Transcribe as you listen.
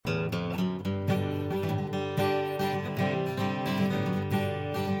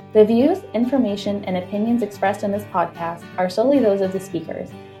The views, information, and opinions expressed in this podcast are solely those of the speakers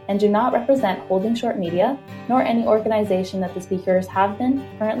and do not represent Holding Short Media, nor any organization that the speakers have been,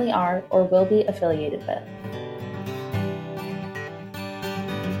 currently are, or will be affiliated with.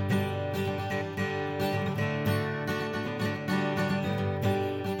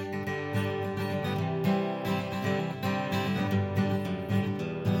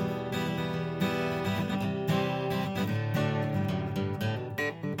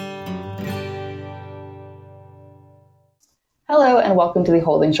 Hello and welcome to the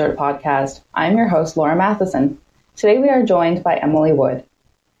Holding Short podcast. I'm your host, Laura Matheson. Today we are joined by Emily Wood.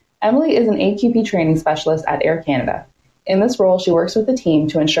 Emily is an AQP training specialist at Air Canada. In this role, she works with the team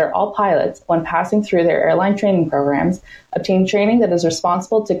to ensure all pilots, when passing through their airline training programs, obtain training that is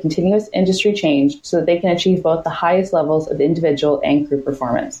responsible to continuous industry change so that they can achieve both the highest levels of individual and group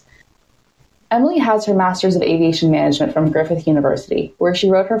performance. Emily has her Master's of Aviation Management from Griffith University, where she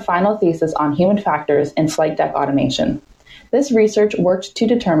wrote her final thesis on human factors in flight deck automation. This research worked to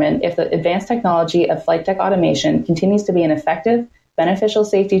determine if the advanced technology of flight deck automation continues to be an effective, beneficial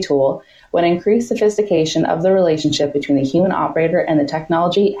safety tool when increased sophistication of the relationship between the human operator and the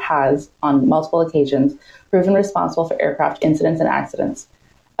technology has, on multiple occasions, proven responsible for aircraft incidents and accidents.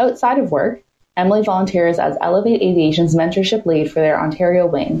 Outside of work, Emily volunteers as Elevate Aviation's mentorship lead for their Ontario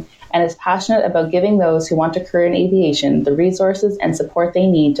wing and is passionate about giving those who want a career in aviation the resources and support they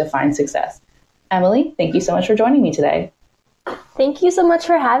need to find success. Emily, thank you so much for joining me today. Thank you so much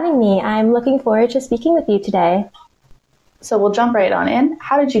for having me. I'm looking forward to speaking with you today. So we'll jump right on in.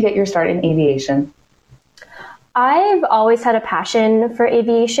 How did you get your start in aviation? I've always had a passion for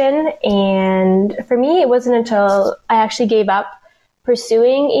aviation, and for me, it wasn't until I actually gave up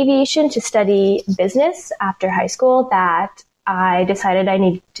pursuing aviation to study business after high school that I decided I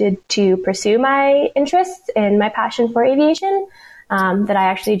needed to pursue my interests and my passion for aviation, that I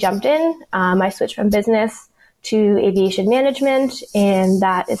actually jumped in. I switched from business to aviation management, and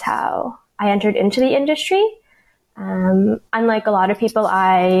that is how I entered into the industry. Unlike a lot of people,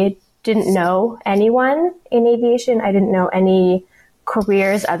 I didn't know anyone in aviation. I didn't know any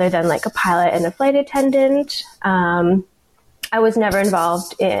careers other than like a pilot and a flight attendant. I was never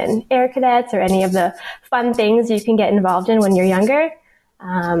involved in air cadets or any of the fun things you can get involved in when you're younger.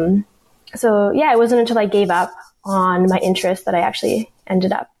 It wasn't until I gave up on my interest that I actually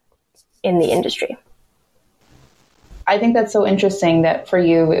ended up in the industry. I think that's so interesting that for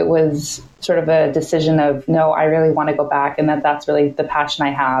you, it was sort of a decision of, no, I really want to go back, and that's really the passion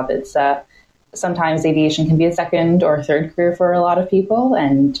I have. It's sometimes aviation can be a second or third career for a lot of people,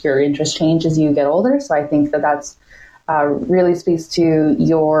 and your interest changes as you get older. So I think that's really speaks to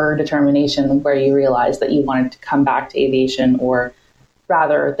your determination where you realized that you wanted to come back to aviation, or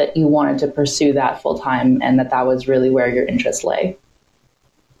rather that you wanted to pursue that full time, and that was really where your interest lay.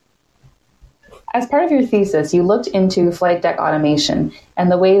 As part of your thesis, you looked into flight deck automation and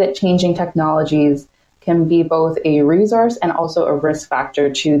the way that changing technologies can be both a resource and also a risk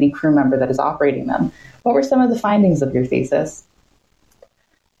factor to the crew member that is operating them. What were some of the findings of your thesis?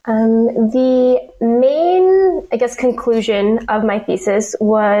 The main, conclusion of my thesis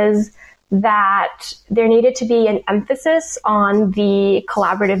was that there needed to be an emphasis on the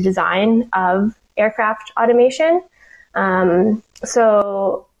collaborative design of aircraft automation.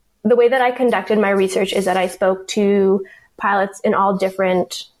 The way that I conducted my research is that I spoke to pilots in all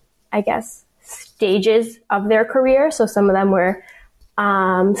different, stages of their career. So some of them were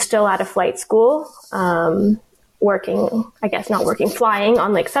still at a flight school, flying on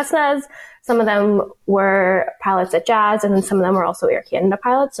like Cessnas. Some of them were pilots at Jazz, and then some of them were also Air Canada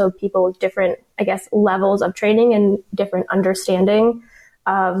pilots. So people with different, levels of training and different understanding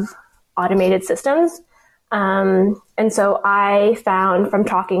of automated systems. And so I found from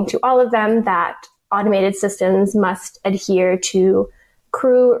talking to all of them that automated systems must adhere to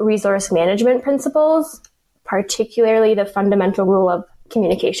crew resource management principles, particularly the fundamental rule of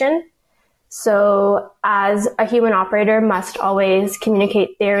communication. So as a human operator must always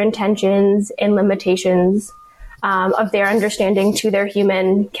communicate their intentions and limitations of their understanding to their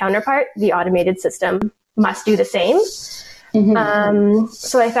human counterpart, the automated system must do the same. Mm-hmm.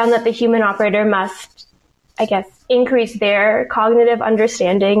 So I found that the human operator must increase their cognitive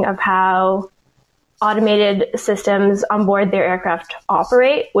understanding of how automated systems on board their aircraft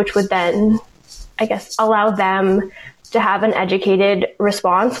operate, which would then, allow them to have an educated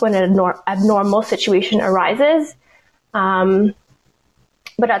response when an abnormal situation arises. But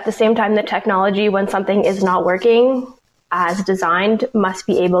at the same time, the technology, when something is not working as designed, must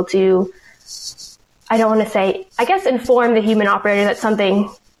be able to, inform the human operator that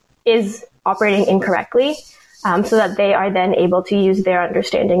something is operating incorrectly. so that they are then able to use their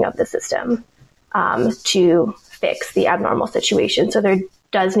understanding of the system to fix the abnormal situation. So there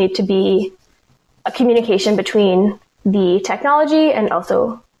does need to be a communication between the technology and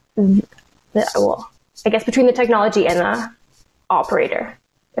also between the technology and the operator,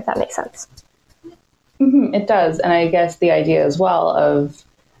 if that makes sense. Mm-hmm, it does. And I guess the idea as well of,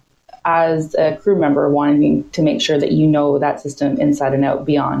 as a crew member, wanting to make sure that you know that system inside and out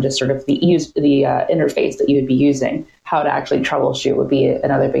beyond just sort of the interface that you would be using, how to actually troubleshoot would be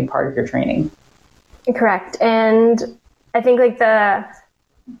another big part of your training. Correct. And I think like the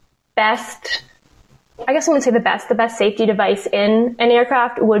best safety device in an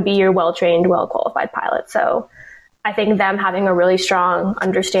aircraft would be your well-trained, well-qualified pilot. So I think them having a really strong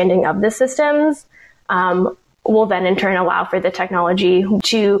understanding of the systems will then in turn allow for the technology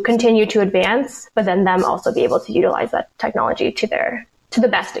to continue to advance, but then them also be able to utilize that technology to the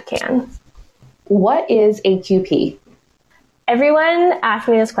best it can. What is AQP? Everyone asks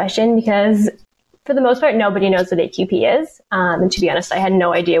me this question because for the most part, nobody knows what AQP is. And to be honest, I had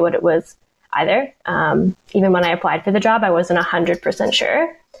no idea what it was either. Even when I applied for the job, I wasn't 100%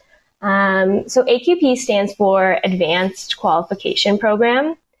 sure. So AQP stands for Advanced Qualification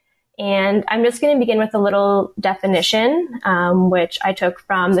Program. And I'm just going to begin with a little definition, which I took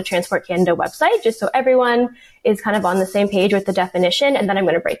from the Transport Canada website, just so everyone is kind of on the same page with the definition, and then I'm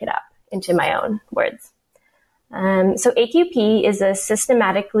going to break it up into my own words. So AQP is a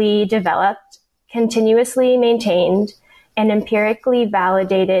systematically developed, continuously maintained, and empirically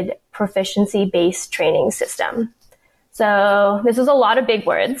validated proficiency-based training system. So this is a lot of big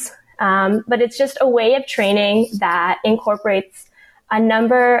words, but it's just a way of training that incorporates a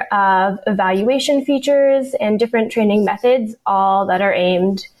number of evaluation features and different training methods, all that are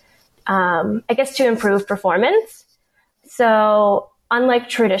aimed, to improve performance. So unlike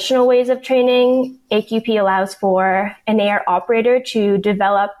traditional ways of training, AQP allows for an air operator to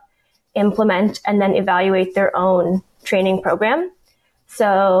develop, implement, and then evaluate their own training program.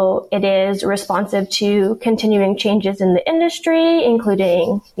 So it is responsive to continuing changes in the industry,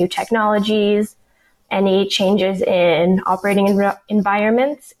 including new technologies, any changes in operating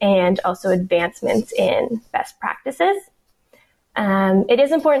environments, and also advancements in best practices. It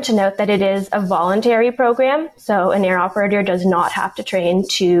is important to note that it is a voluntary program, so an air operator does not have to train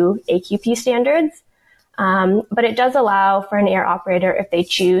to AQP standards, but it does allow for an air operator, if they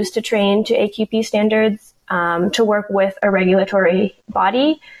choose to train to AQP standards, to work with a regulatory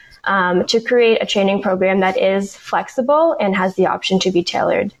body to create a training program that is flexible and has the option to be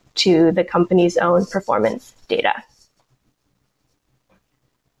tailored to the company's own performance data.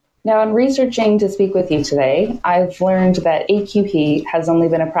 Now, in researching to speak with you today, I've learned that AQP has only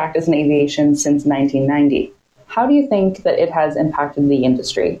been a practice in aviation since 1990. How do you think that it has impacted the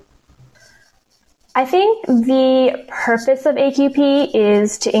industry? I think the purpose of AQP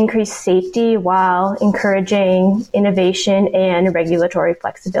is to increase safety while encouraging innovation and regulatory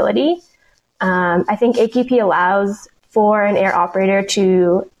flexibility. I think AQP allows for an air operator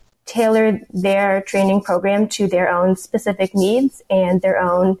to tailor their training program to their own specific needs and their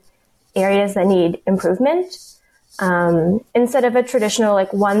own areas that need improvement. Instead of a traditional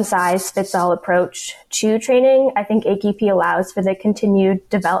one-size-fits-all approach to training, I think AQP allows for the continued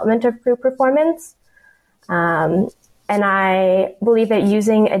development of crew performance. And I believe that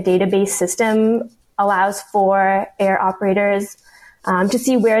using a database system allows for air operators to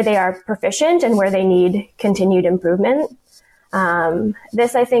see where they are proficient and where they need continued improvement.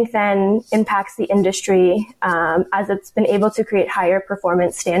 This, I think, then impacts the industry as it's been able to create higher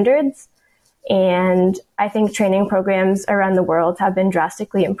performance standards. And I think training programs around the world have been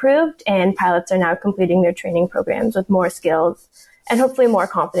drastically improved, and pilots are now completing their training programs with more skills and hopefully more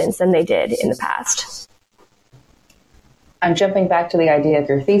confidence than they did in the past. I'm jumping back to the idea of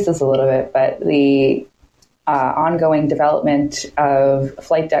your thesis a little bit, but the ongoing development of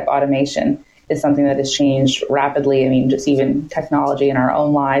flight deck automation is something that has changed rapidly. I mean, just even technology in our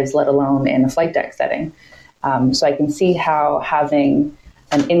own lives, let alone in a flight deck setting. So I can see how having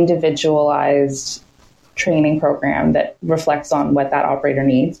an individualized training program that reflects on what that operator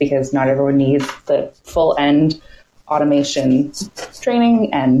needs, because not everyone needs the full end automation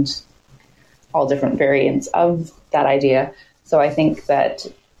training and all different variants of that idea. So I think that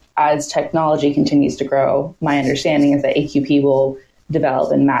as technology continues to grow, my understanding is that AQP will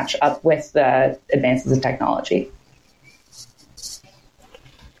develop and match up with the advances in technology.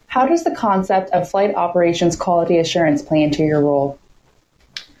 How does the concept of flight operations quality assurance play into your role?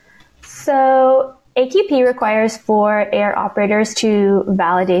 So AQP requires for air operators to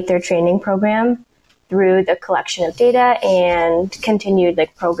validate their training program through the collection of data and continued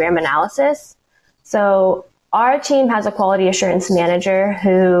program analysis. So Our team has a quality assurance manager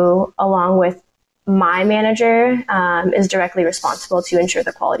who, along with my manager, is directly responsible to ensure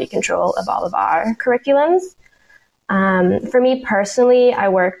the quality control of all of our curriculums. For me personally, I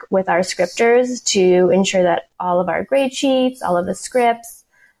work with our scripters to ensure that all of our grade sheets, all of the scripts,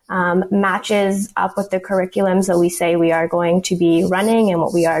 matches up with the curriculums that we say we are going to be running and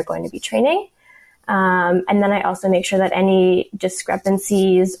what we are going to be training. And then I also make sure that any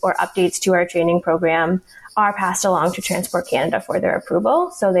discrepancies or updates to our training program are passed along to Transport Canada for their approval.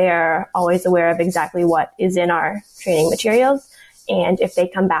 So they are always aware of exactly what is in our training materials. And if they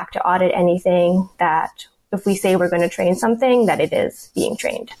come back to audit anything, that if we say we're going to train something, that it is being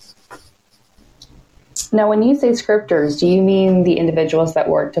trained. Now, when you say scripters, do you mean the individuals that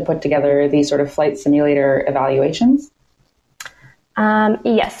work to put together these sort of flight simulator evaluations?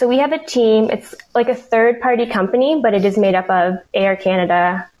 Yes. So we have a team. It's like a third-party company, but it is made up of Air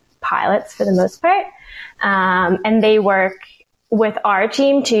Canada pilots for the most part. And they work with our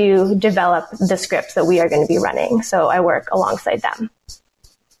team to develop the scripts that we are going to be running. So I work alongside them.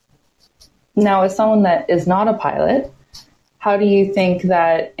 Now, as someone that is not a pilot, how do you think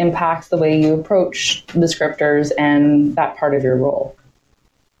that impacts the way you approach the scripters and that part of your role?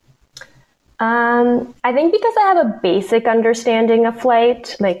 I think because I have a basic understanding of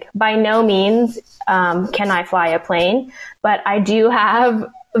flight, like by no means can I fly a plane, but I do have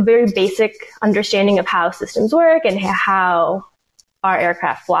a very basic understanding of how systems work and how our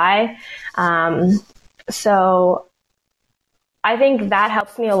aircraft fly. So I think that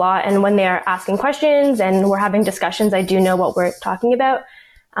helps me a lot. And when they're asking questions and we're having discussions, I do know what we're talking about.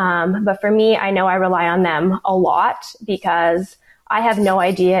 But for me, I know I rely on them a lot because I have no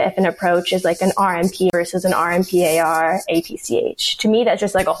idea if an approach is like an RMP versus an RMPAR APCH. To me, that's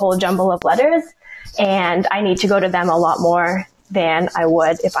just like a whole jumble of letters. And I need to go to them a lot more than I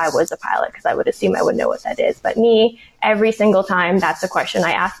would if I was a pilot, because I would assume I would know what that is. But me, every single time, that's a question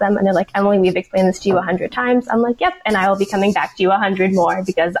I ask them. And they're like, Emily, we've explained this to you 100 times. I'm like, yep. And I will be coming back to you 100 more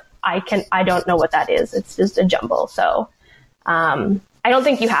because I don't know what that is. It's just a jumble. So, I don't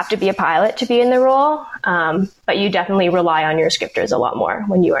think you have to be a pilot to be in the role, but you definitely rely on your scripters a lot more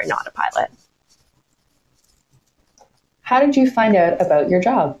when you are not a pilot. How did you find out about your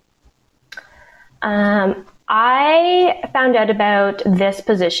job? I found out about this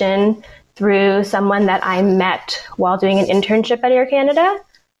position through someone that I met while doing an internship at Air Canada.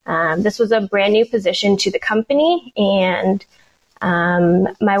 This was a brand new position to the company, and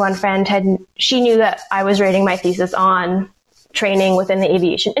my one friend she knew that I was writing my thesis on training within the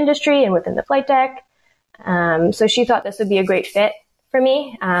aviation industry and within the flight deck. So she thought this would be a great fit for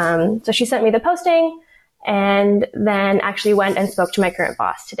me. So she sent me the posting and then actually went and spoke to my current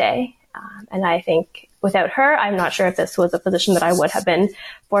boss today. And I think without her, I'm not sure if this was a position that I would have been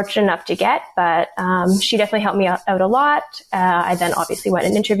fortunate enough to get, but she definitely helped me out a lot. I then obviously went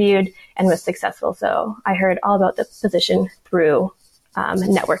and interviewed and was successful. So I heard all about the position through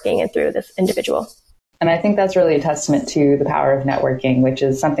networking and through this individual. And I think that's really a testament to the power of networking, which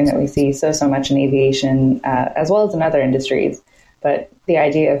is something that we see so much in aviation, as well as in other industries. But the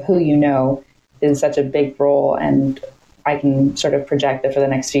idea of who you know is such a big role, and I can sort of project that for the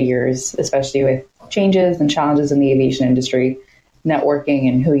next few years, especially with changes and challenges in the aviation industry, networking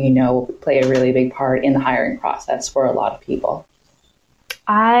and who you know will play a really big part in the hiring process for a lot of people.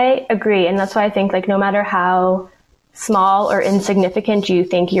 I agree. And that's why I think no matter how small or insignificant you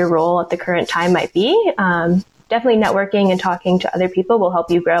think your role at the current time might be, definitely networking and talking to other people will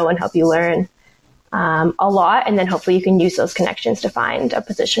help you grow and help you learn a lot. And then hopefully you can use those connections to find a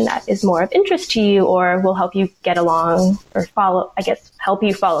position that is more of interest to you or will help you get along or help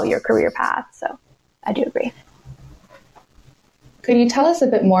you follow your career path. So I do agree. Could you tell us a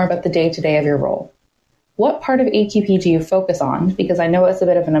bit more about the day-to-day of your role? What part of AQP do you focus on? Because I know it's a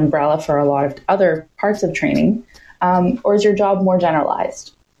bit of an umbrella for a lot of other parts of training. Or is your job more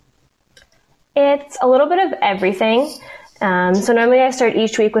generalized? It's a little bit of everything. So normally I start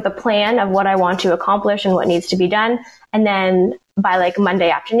each week with a plan of what I want to accomplish and what needs to be done. And then by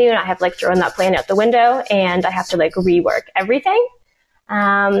Monday afternoon, I have thrown that plan out the window and I have to rework everything.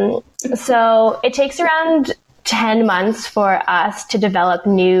 So it takes around 10 months for us to develop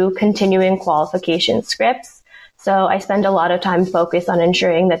new continuing qualification scripts. So I spend a lot of time focused on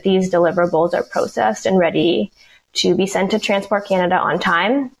ensuring that these deliverables are processed and ready to be sent to Transport Canada on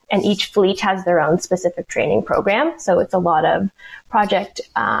time. And each fleet has their own specific training program. So it's a lot of project,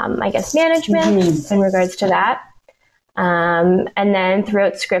 management in regards to that. And then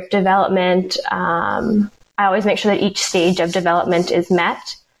throughout script development, I always make sure that each stage of development is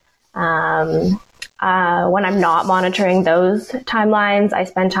met. When I'm not monitoring those timelines, I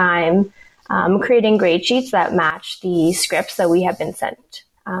spend time creating grade sheets that match the scripts that we have been sent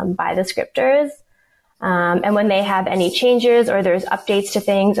by the scripters. And when they have any changes or there's updates to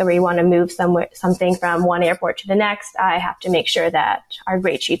things or we want to move something from one airport to the next, I have to make sure that our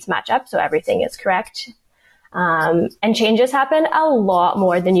grade sheets match up so everything is correct. And changes happen a lot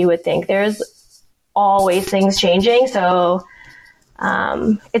more than you would think. There's always things changing. So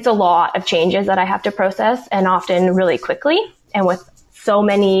it's a lot of changes that I have to process, and often really quickly. And with so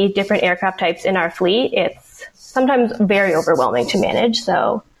many different aircraft types in our fleet, it's sometimes very overwhelming to manage.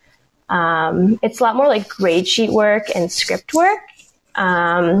 So it's a lot more like grade sheet work and script work.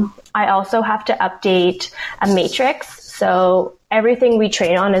 I also have to update a matrix. So everything we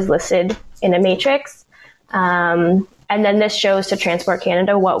train on is listed in a matrix. And then this shows to Transport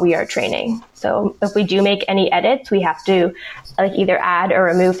Canada what we are training. So if we do make any edits, we have to either add or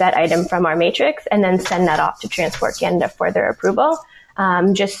remove that item from our matrix and then send that off to Transport Canada for their approval,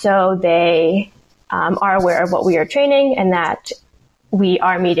 just so they are aware of what we are training and that we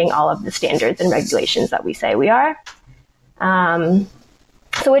are meeting all of the standards and regulations that we say we are.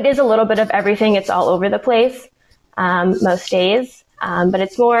 So it is a little bit of everything. It's all over the place most days, but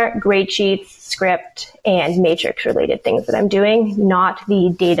it's more grade sheets, script, and matrix related things that I'm doing, not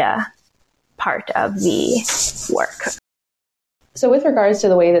the data part of the work. So with regards to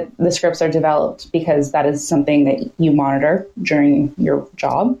the way that the scripts are developed, because that is something that you monitor during your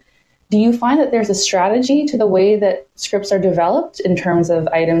job, do you find that there's a strategy to the way that scripts are developed in terms of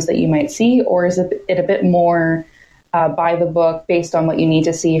items that you might see, or is it a bit more by the book based on what you need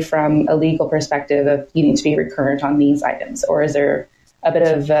to see from a legal perspective of you need to be recurrent on these items, or is there a bit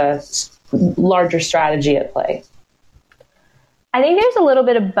of a larger strategy at play? I think there's a little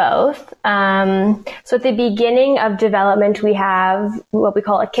bit of both. So at the beginning of development, we have what we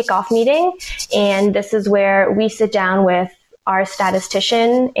call a kickoff meeting. And this is where we sit down with our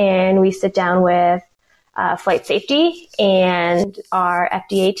statistician and we sit down with flight safety and our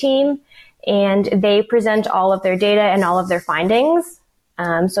FDA team. And they present all of their data and all of their findings.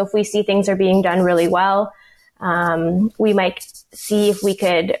 So if we see things are being done really well, we might see if we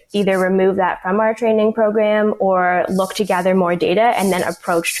could either remove that from our training program or look to gather more data and then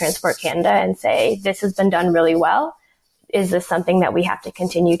approach Transport Canada and say, this has been done really well. Is this something that we have to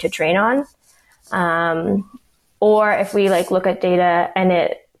continue to train on? Or if we look at data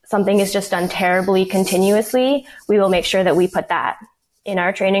and something is just done terribly continuously, we will make sure that we put that in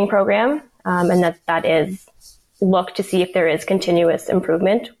our training program, and that is look to see if there is continuous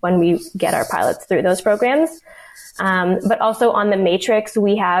improvement when we get our pilots through those programs. But also on the matrix,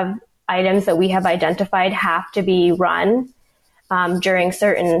 we have items that we have identified have to be run during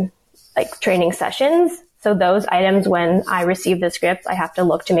certain training sessions. So those items, when I receive the scripts, I have to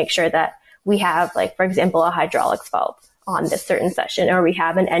look to make sure that we have, for example, a hydraulics fault on this certain session, or we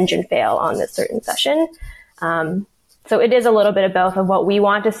have an engine fail on this certain session. So it is a little bit of both of what we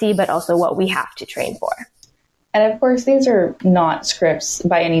want to see, but also what we have to train for. And of course, these are not scripts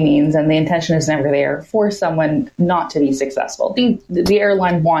by any means, and the intention is never there for someone not to be successful. The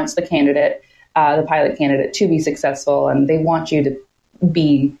airline wants the candidate, the pilot candidate, to be successful, and they want you to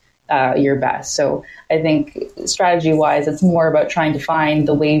be your best. So I think strategy-wise, it's more about trying to find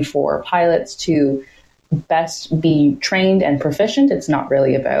the way for pilots to best be trained and proficient. It's not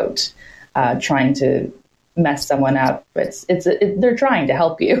really about trying to mess someone up. They're trying to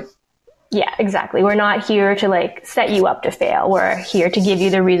help you. Yeah, exactly. We're not here to set you up to fail. We're here to give you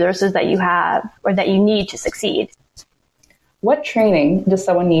the resources that you have or that you need to succeed. What training does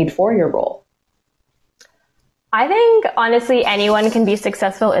someone need for your role? I think, honestly, anyone can be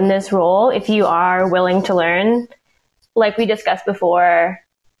successful in this role if you are willing to learn. Like we discussed before,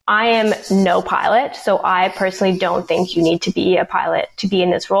 I am no pilot, so I personally don't think you need to be a pilot to be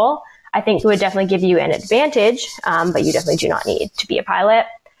in this role. I think it would definitely give you an advantage, but you definitely do not need to be a pilot.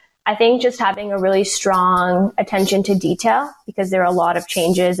 I think just having a really strong attention to detail, because there are a lot of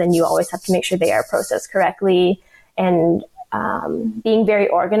changes and you always have to make sure they are processed correctly, and being very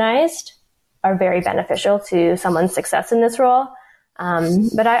organized are very beneficial to someone's success in this role.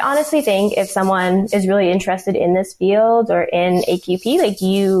 But I honestly think if someone is really interested in this field or in AQP,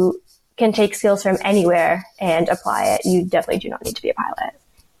 you can take skills from anywhere and apply it. You definitely do not need to be a pilot.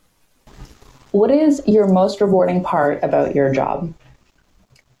 What is your most rewarding part about your job?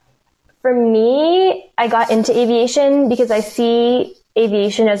 For me, I got into aviation because I see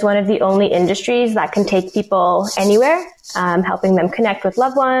aviation as one of the only industries that can take people anywhere, helping them connect with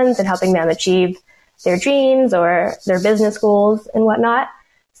loved ones and helping them achieve their dreams or their business goals and whatnot.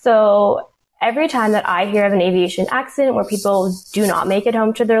 So every time that I hear of an aviation accident where people do not make it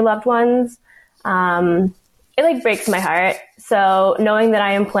home to their loved ones, it breaks my heart. So knowing that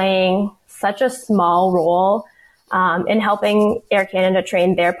I am playing such a small role in helping Air Canada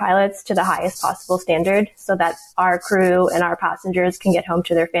train their pilots to the highest possible standard so that our crew and our passengers can get home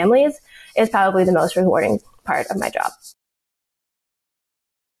to their families is probably the most rewarding part of my job.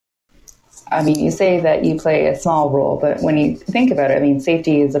 I mean, you say that you play a small role, but when you think about it, I mean,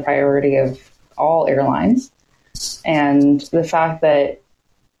 safety is a priority of all airlines. And the fact that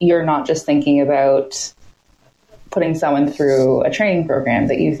you're not just thinking about putting someone through a training program,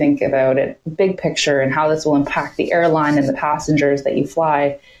 that you think about it big picture and how this will impact the airline and the passengers that you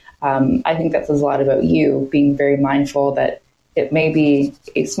fly, I think that says a lot about you being very mindful that it may be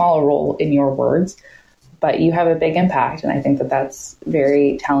a smaller role in your words, but you have a big impact. And I think that that's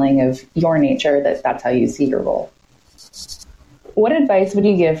very telling of your nature, that that's how you see your role. What advice would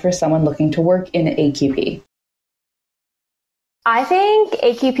you give for someone looking to work in AQP? I think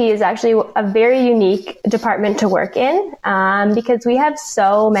AQP is actually a very unique department to work in because we have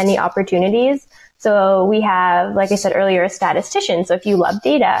so many opportunities. So we have, like I said earlier, a statistician. So if you love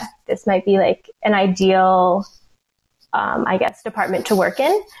data, this might be like an ideal, department to work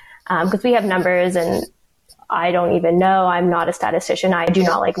in because we have numbers, and I don't even know. I'm not a statistician. I do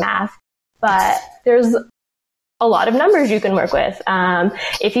not like math, but there's a lot of numbers you can work with.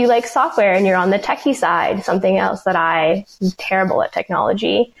 If you like software and you're on the techie side, something else that I'm terrible at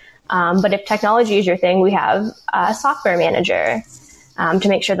technology. But if technology is your thing, we have a software manager to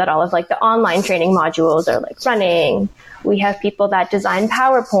make sure that all of like the online training modules are like running. We have people that design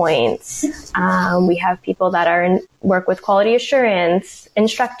PowerPoints. We have people that work with quality assurance,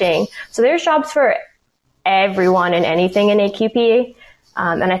 instructing. So there's jobs for everyone and anything in AQP.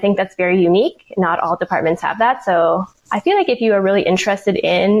 And I think that's very unique. Not all departments have that. So I feel like if you are really interested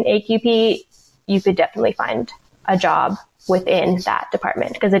in AQP, you could definitely find a job within that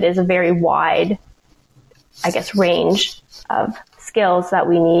department because it is a very wide, range of skills that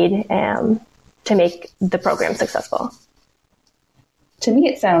we need to make the program successful. To me,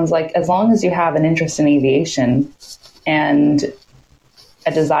 it sounds like as long as you have an interest in aviation and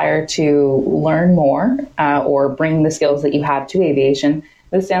a desire to learn more or bring the skills that you have to aviation,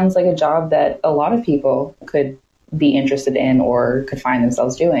 this sounds like a job that a lot of people could be interested in or could find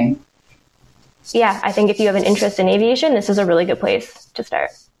themselves doing. Yeah, I think if you have an interest in aviation, this is a really good place to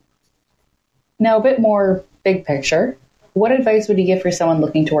start. Now, a bit more big picture, what advice would you give for someone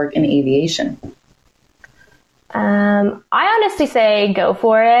looking to work in aviation? I honestly say go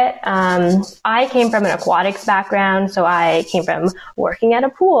for it. I came from an aquatics background, so I came from working at a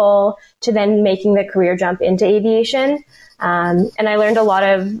pool to then making the career jump into aviation. And I learned a lot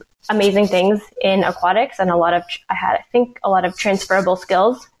of amazing things in aquatics, and a lot of transferable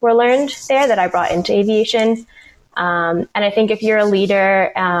skills were learned there that I brought into aviation. And I think if you're a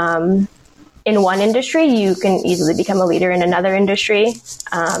leader in one industry, you can easily become a leader in another industry.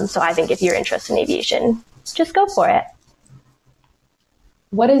 So I think if you're interested in aviation, just go for it.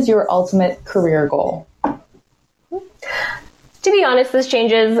 What is your ultimate career goal? To be honest, this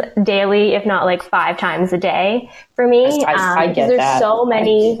changes daily, if not like 5 times a day for me. I get there's that. So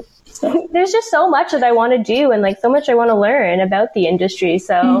many, there's just so much that I want to do and like so much I want to learn about the industry.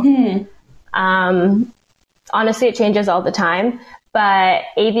 So, honestly, it changes all the time, but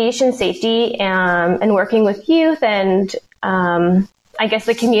aviation safety, and working with youth and, I guess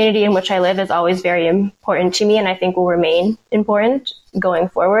the community in which I live is always very important to me, and I think will remain important going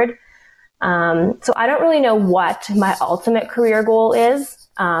forward. So I don't really know what my ultimate career goal is,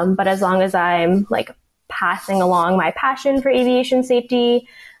 but as long as I'm like passing along my passion for aviation safety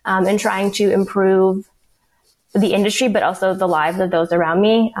and trying to improve the industry, but also the lives of those around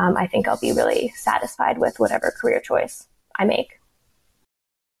me, I think I'll be really satisfied with whatever career choice I make.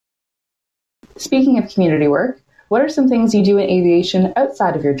 Speaking of community work, what are some things you do in aviation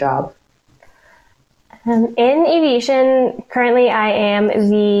outside of your job? In aviation, currently I am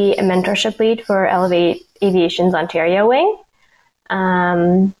the mentorship lead for Elevate Aviation's Ontario wing.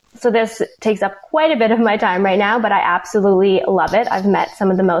 So this takes up quite a bit of my time right now, but I absolutely love it. I've met some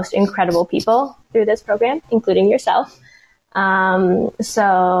of the most incredible people through this program, including yourself.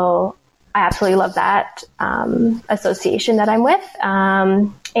 So I absolutely love that association that I'm with.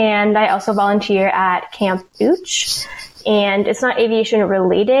 And I also volunteer at Camp Ooch. And it's not aviation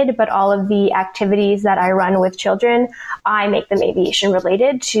related, but all of the activities that I run with children, I make them aviation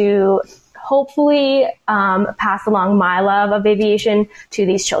related to hopefully pass along my love of aviation to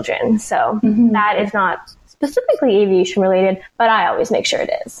these children. So that is not specifically aviation related, but I always make sure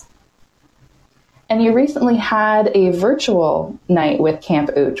it is. And you recently had a virtual night with Camp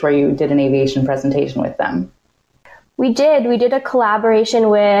Ooch where you did an aviation presentation with them. We did a collaboration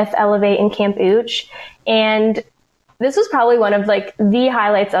with Elevate and Camp Ooch, and this was probably one of like the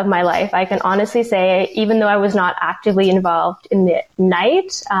highlights of my life. I can honestly say, even though I was not actively involved in the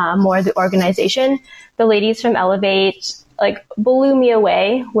night, more the organization, the ladies from Elevate like blew me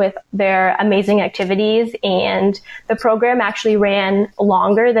away with their amazing activities. And the program actually ran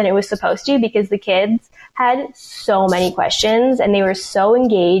longer than it was supposed to because the kids had so many questions and they were so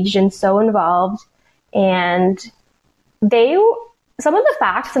engaged and so involved. And some of the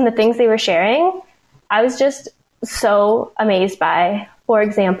facts and the things they were sharing, I was just so amazed by. For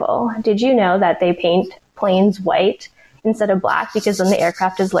example, did you know that they paint planes white instead of black because then the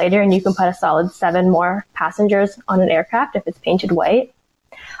aircraft is lighter and you can put a solid 7 more passengers on an aircraft if it's painted white?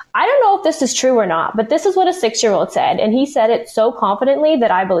 I don't know if this is true or not, but this is what a 6-year-old said. And he said it so confidently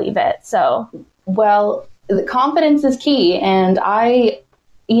that I believe it. So, well, the confidence is key. And I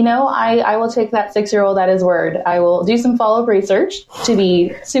will take that 6-year-old at his word. I will do some follow-up research to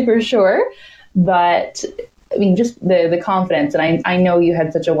be super sure. But I mean, just the confidence. And I know you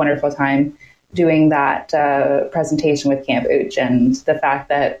had such a wonderful time doing that presentation with Camp Ooch, and the fact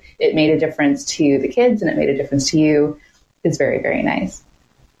that it made a difference to the kids and it made a difference to you is very, very nice.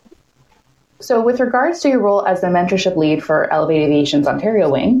 So with regards to your role as the mentorship lead for Elevate Aviation's Ontario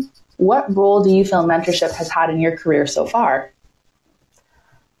wing, what role do you feel mentorship has had in your career so far?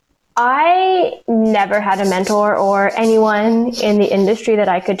 I never had a mentor or anyone in the industry that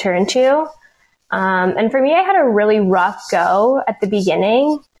I could turn to. And for me, I had a really rough go at the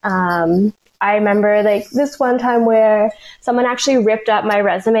beginning. I remember like this one time where someone actually ripped up my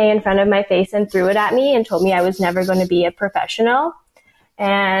resume in front of my face and threw it at me and told me I was never going to be a professional.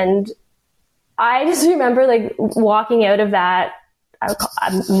 And I just remember like walking out of that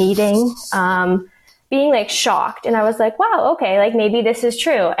meeting, being like shocked. And I was like, wow, okay, like maybe this is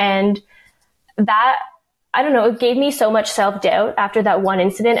true. And that, I don't know, it gave me so much self-doubt after that one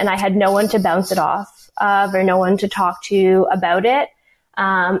incident, and I had no one to bounce it off of or no one to talk to about it.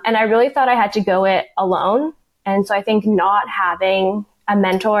 And I really thought I had to go it alone. And so I think not having a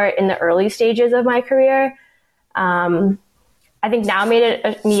mentor in the early stages of my career, I think now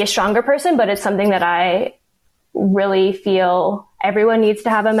made me a stronger person, but it's something that I really feel everyone needs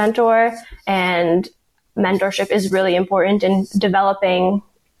to have a mentor, and mentorship is really important in developing,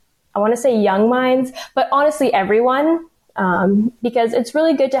 I want to say young minds, but honestly everyone, because it's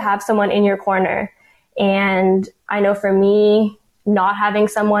really good to have someone in your corner. And I know for me, not having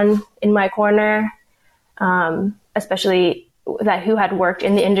someone in my corner, especially that who had worked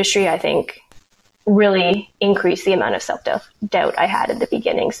in the industry, I think really increased the amount of self-doubt I had at the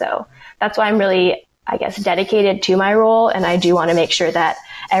beginning. So that's why I'm really, I guess, dedicated to my role. And I do want to make sure that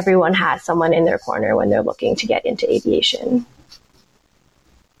everyone has someone in their corner when they're looking to get into aviation.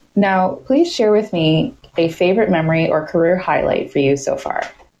 Now, please share with me a favorite memory or career highlight for you so far.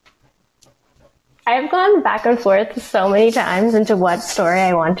 I've gone back and forth so many times into what story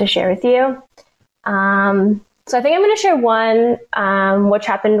I want to share with you. So I think I'm going to share one, which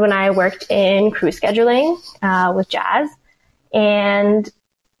happened when I worked in crew scheduling with Jazz. And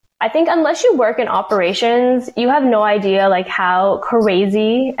I think unless you work in operations, you have no idea like how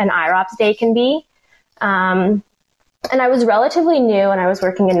crazy an IROPS day can be. And I was relatively new and I was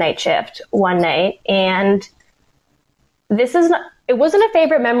working a night shift one night, and it wasn't a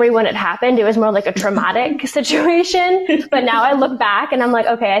favorite memory when it happened. It was more like a traumatic situation. But now I look back and I'm like,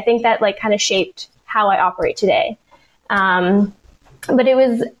 okay, I think that like kind of shaped how I operate today. But it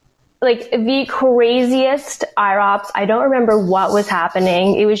was like the craziest IROPS. I don't remember what was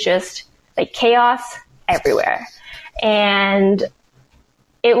happening. It was just like chaos everywhere. And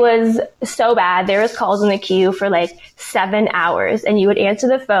it was so bad. There was calls in the queue for like 7 hours, and you would answer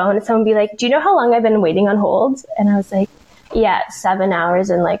the phone and someone would be like, do you know how long I've been waiting on hold? And I was like, yeah, 7 hours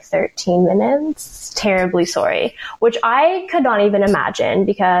and like 13 minutes. Terribly sorry, which I could not even imagine,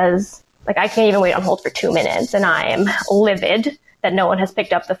 because like I can't even wait on hold for 2 minutes, and I am livid that no one has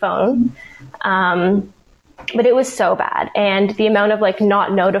picked up the phone. But it was so bad. And the amount of like not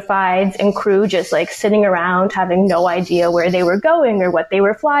notifieds and crew just like sitting around having no idea where they were going or what they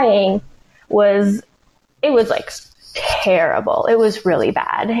were flying was like terrible. It was really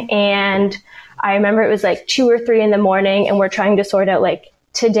bad. And I remember it was like 2 or 3 in the morning, and we're trying to sort out like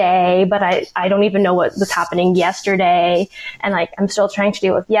today, but I don't even know what was happening yesterday. And like, I'm still trying to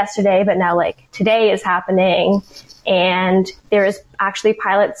deal with yesterday, but now like today is happening. And there is actually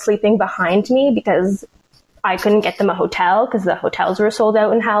pilots sleeping behind me because I couldn't get them a hotel because the hotels were sold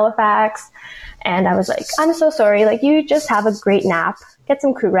out in Halifax. And I was like, I'm so sorry. Like, you just have a great nap, get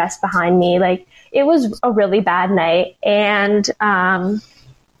some crew rest behind me. Like, it was a really bad night. And I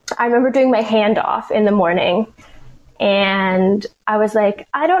remember doing my handoff in the morning, And I was like,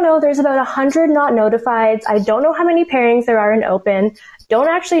 I don't know, there's about 100 not notifieds. I don't know how many pairings there are in open. Don't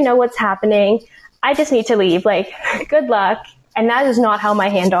actually know what's happening. I just need to leave. Like, good luck. And that is not how my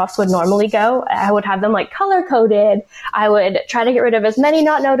handoffs would normally go. I would have them like color coded. I would try to get rid of as many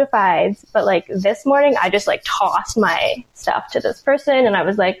not notifieds. But like this morning, I just like tossed my stuff to this person and I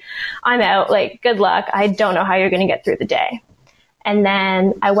was like, I'm out. Like, good luck. I don't know how you're going to get through the day. And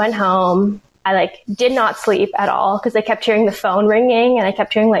then I went home. I like did not sleep at all because I kept hearing the phone ringing and I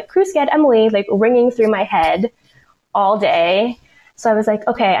kept hearing like Cruciate Emily like ringing through my head all day. So I was like,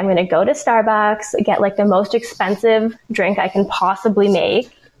 okay, I'm going to go to Starbucks, get like the most expensive drink I can possibly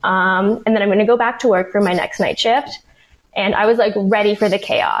make. And then I'm going to go back to work for my next night shift. And I was like ready for the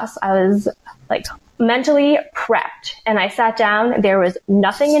chaos. I was like mentally prepped and I sat down. There was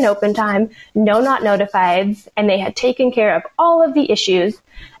nothing in open time, no not notifieds, and they had taken care of all of the issues.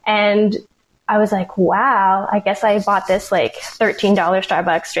 And I was like, wow, I guess I bought this like $13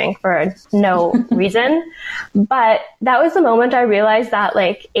 Starbucks drink for no reason. But that was the moment I realized that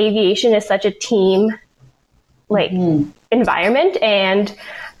like aviation is such a team like environment and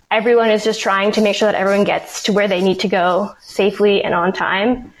everyone is just trying to make sure that everyone gets to where they need to go safely and on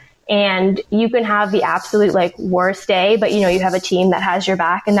time. And you can have the absolute like worst day, but you know, you have a team that has your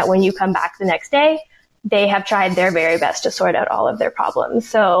back and that when you come back the next day, they have tried their very best to sort out all of their problems.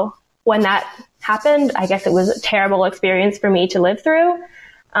 So when that happened, I guess it was a terrible experience for me to live through.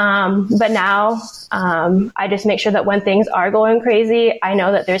 But now I just make sure that when things are going crazy, I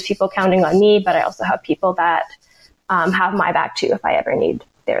know that there's people counting on me, but I also have people that have my back too if I ever need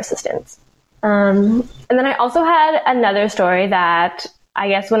their assistance. And then I also had another story that I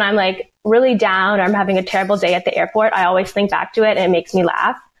guess when I'm like really down or I'm having a terrible day at the airport, I always think back to it and it makes me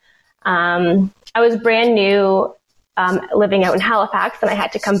laugh. I was brand new living out in Halifax and I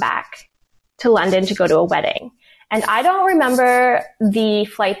had to come back to London to go to a wedding. And I don't remember the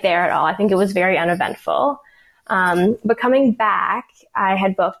flight there at all. I think it was very uneventful. But coming back, I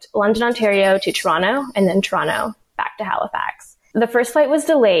had booked London, Ontario to Toronto and then Toronto back to Halifax. The first flight was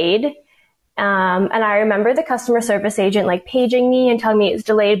delayed. And I remember the customer service agent like paging me and telling me it's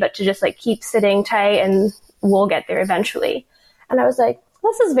delayed, but to just like keep sitting tight and we'll get there eventually. And I was like,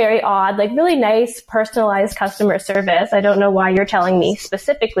 this is very odd, like really nice, personalized customer service. I don't know why you're telling me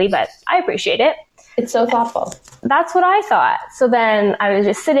specifically, but I appreciate it. It's so thoughtful. That's what I thought. So then I was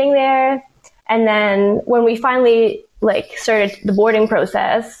just sitting there. And then when we finally like started the boarding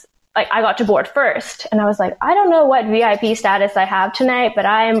process, like I got to board first and I was like, I don't know what VIP status I have tonight, but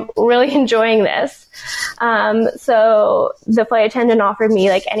I'm really enjoying this. So the flight attendant offered me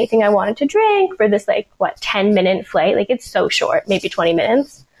like anything I wanted to drink for this like 10-minute flight. Like it's so short, maybe 20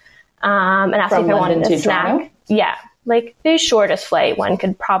 minutes. And asked me if I wanted a snack. Toronto? Yeah. Like the shortest flight one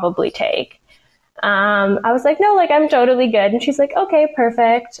could probably take. I was like, no, like I'm totally good. And she's like, okay,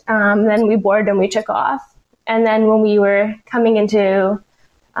 perfect. Then we boarded and we took off. And then when we were coming into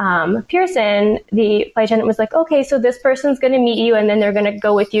Pearson, the flight attendant was like, okay, so this person's going to meet you and then they're going to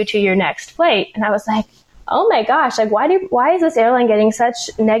go with you to your next flight. And I was like, oh my gosh, like why is this airline getting such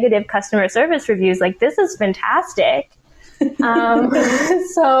negative customer service reviews? Like this is fantastic.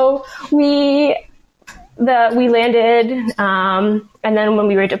 So we landed, and then when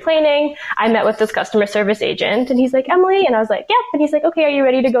we were deplaning, I met with this customer service agent and he's like, Emily, and I was like, yep. And he's like, okay, are you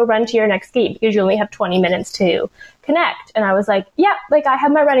ready to go run to your next gate? Because you only have 20 minutes to connect. And I was like, yeah, like I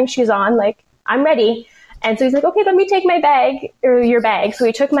have my running shoes on, like I'm ready. And so he's like, okay, let me take my bag or your bag. So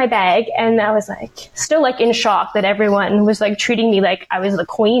he took my bag and I was like, still like in shock that everyone was like treating me like I was the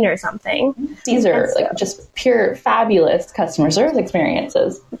queen or something. These are like just pure fabulous customer service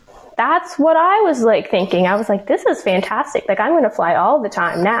experiences. That's what I was like thinking. I was like, this is fantastic. Like I'm going to fly all the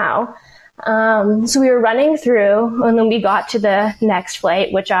time now. So we were running through and then we got to the next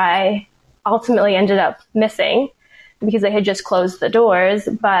flight, which I ultimately ended up missing because they had just closed the doors.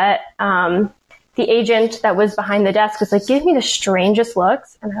 But, the agent that was behind the desk was like, give me the strangest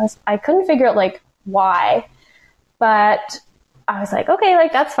looks. And I couldn't figure out like why, but I was like, okay,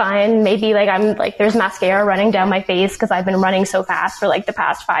 like that's fine. Maybe like I'm like, there's mascara running down my face because I've been running so fast for like the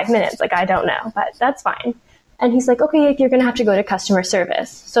past 5 minutes. Like, I don't know, but that's fine. And he's like, okay, like, you're going to have to go to customer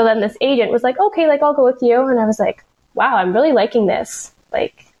service. So then this agent was like, okay, like I'll go with you. And I was like, wow, I'm really liking this.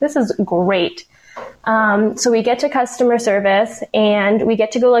 Like, this is great. So we get to customer service and we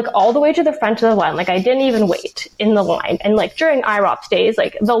get to go like all the way to the front of the line. Like I didn't even wait in the line. And like during IROPS days,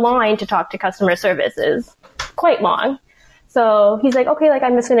 like the line to talk to customer service is quite long. So he's like, okay, like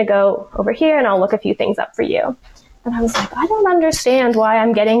I'm just going to go over here and I'll look a few things up for you. And I was like, I don't understand why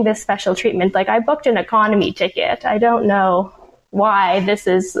I'm getting this special treatment. Like I booked an economy ticket. I don't know why this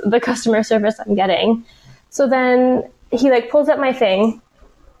is the customer service I'm getting. So then he like pulls up my thing,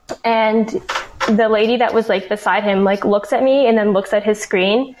 and the lady that was like beside him like looks at me and then looks at his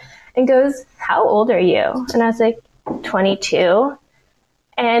screen and goes, "How old are you?" And I was like, 22.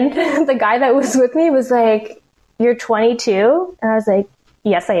 And the guy that was with me was like, "You're 22?" And I was like,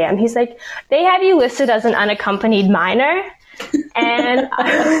 "Yes, I am." He's like, "They have you listed as an unaccompanied minor." And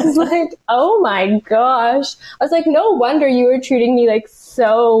I was like, oh my gosh. I was like, no wonder you were treating me like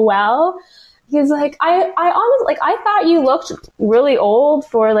so well. He's like, I honestly, like, I thought you looked really old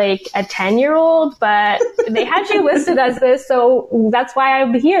for like a 10-year-old, but they had you listed as this. So that's why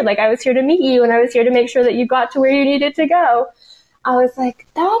I'm here. Like, I was here to meet you, and I was here to make sure that you got to where you needed to go. I was like,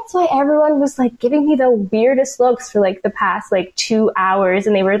 that's why everyone was like giving me the weirdest looks for like the past like 2 hours.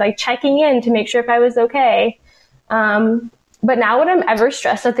 And they were like checking in to make sure if I was okay. But now when I'm ever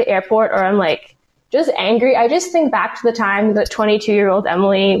stressed at the airport or I'm like just angry, I just think back to the time that 22-year-old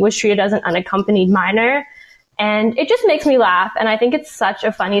Emily was treated as an unaccompanied minor. And it just makes me laugh. And I think it's such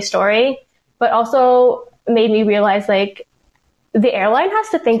a funny story, but also made me realize like the airline has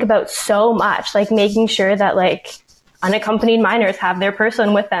to think about so much, like making sure that like unaccompanied minors have their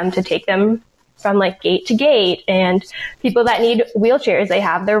person with them to take them from like gate to gate, and people that need wheelchairs, they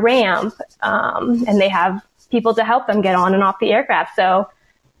have their ramp, and they have people to help them get on and off the aircraft. So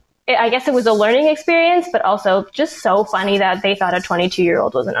I guess it was a learning experience, but also just so funny that they thought a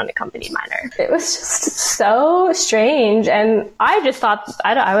 22-year-old was an unaccompanied minor. It was just so strange. And I just thought,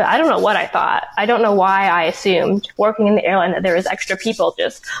 I don't know what I thought. I don't know why I assumed working in the airline that there was extra people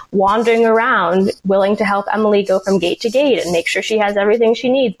just wandering around willing to help Emily go from gate to gate and make sure she has everything she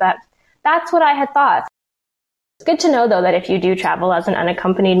needs. But that's what I had thought. It's good to know, though, that if you do travel as an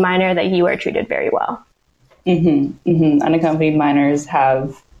unaccompanied minor, that you are treated very well. Unaccompanied minors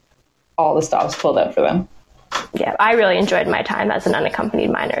have all the stops pulled out for them. Yeah, I really enjoyed my time as an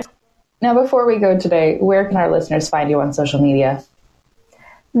unaccompanied minor. Now, before we go today, where can our listeners find you on social media?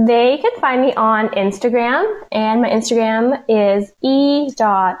 They can find me on Instagram, and my Instagram is e.m.wood.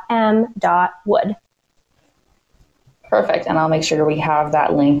 Perfect, and I'll make sure we have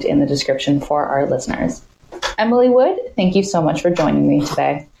that linked in the description for our listeners. Emily Wood, thank you so much for joining me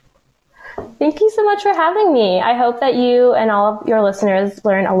today. Thank you so much for having me. I hope that you and all of your listeners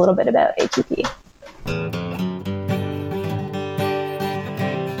learn a little bit about AQP.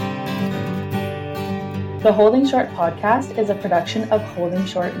 The Holding Short podcast is a production of Holding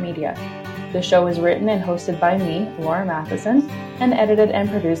Short Media. The show is written and hosted by me, Laura Matheson, and edited and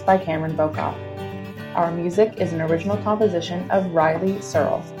produced by Cameron Bokoff. Our music is an original composition of Riley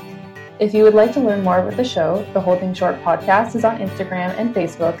Searle. If you would like to learn more about the show, the Holding Short podcast is on Instagram and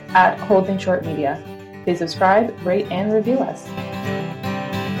Facebook at Holding Short Media. Please subscribe, rate, and review us.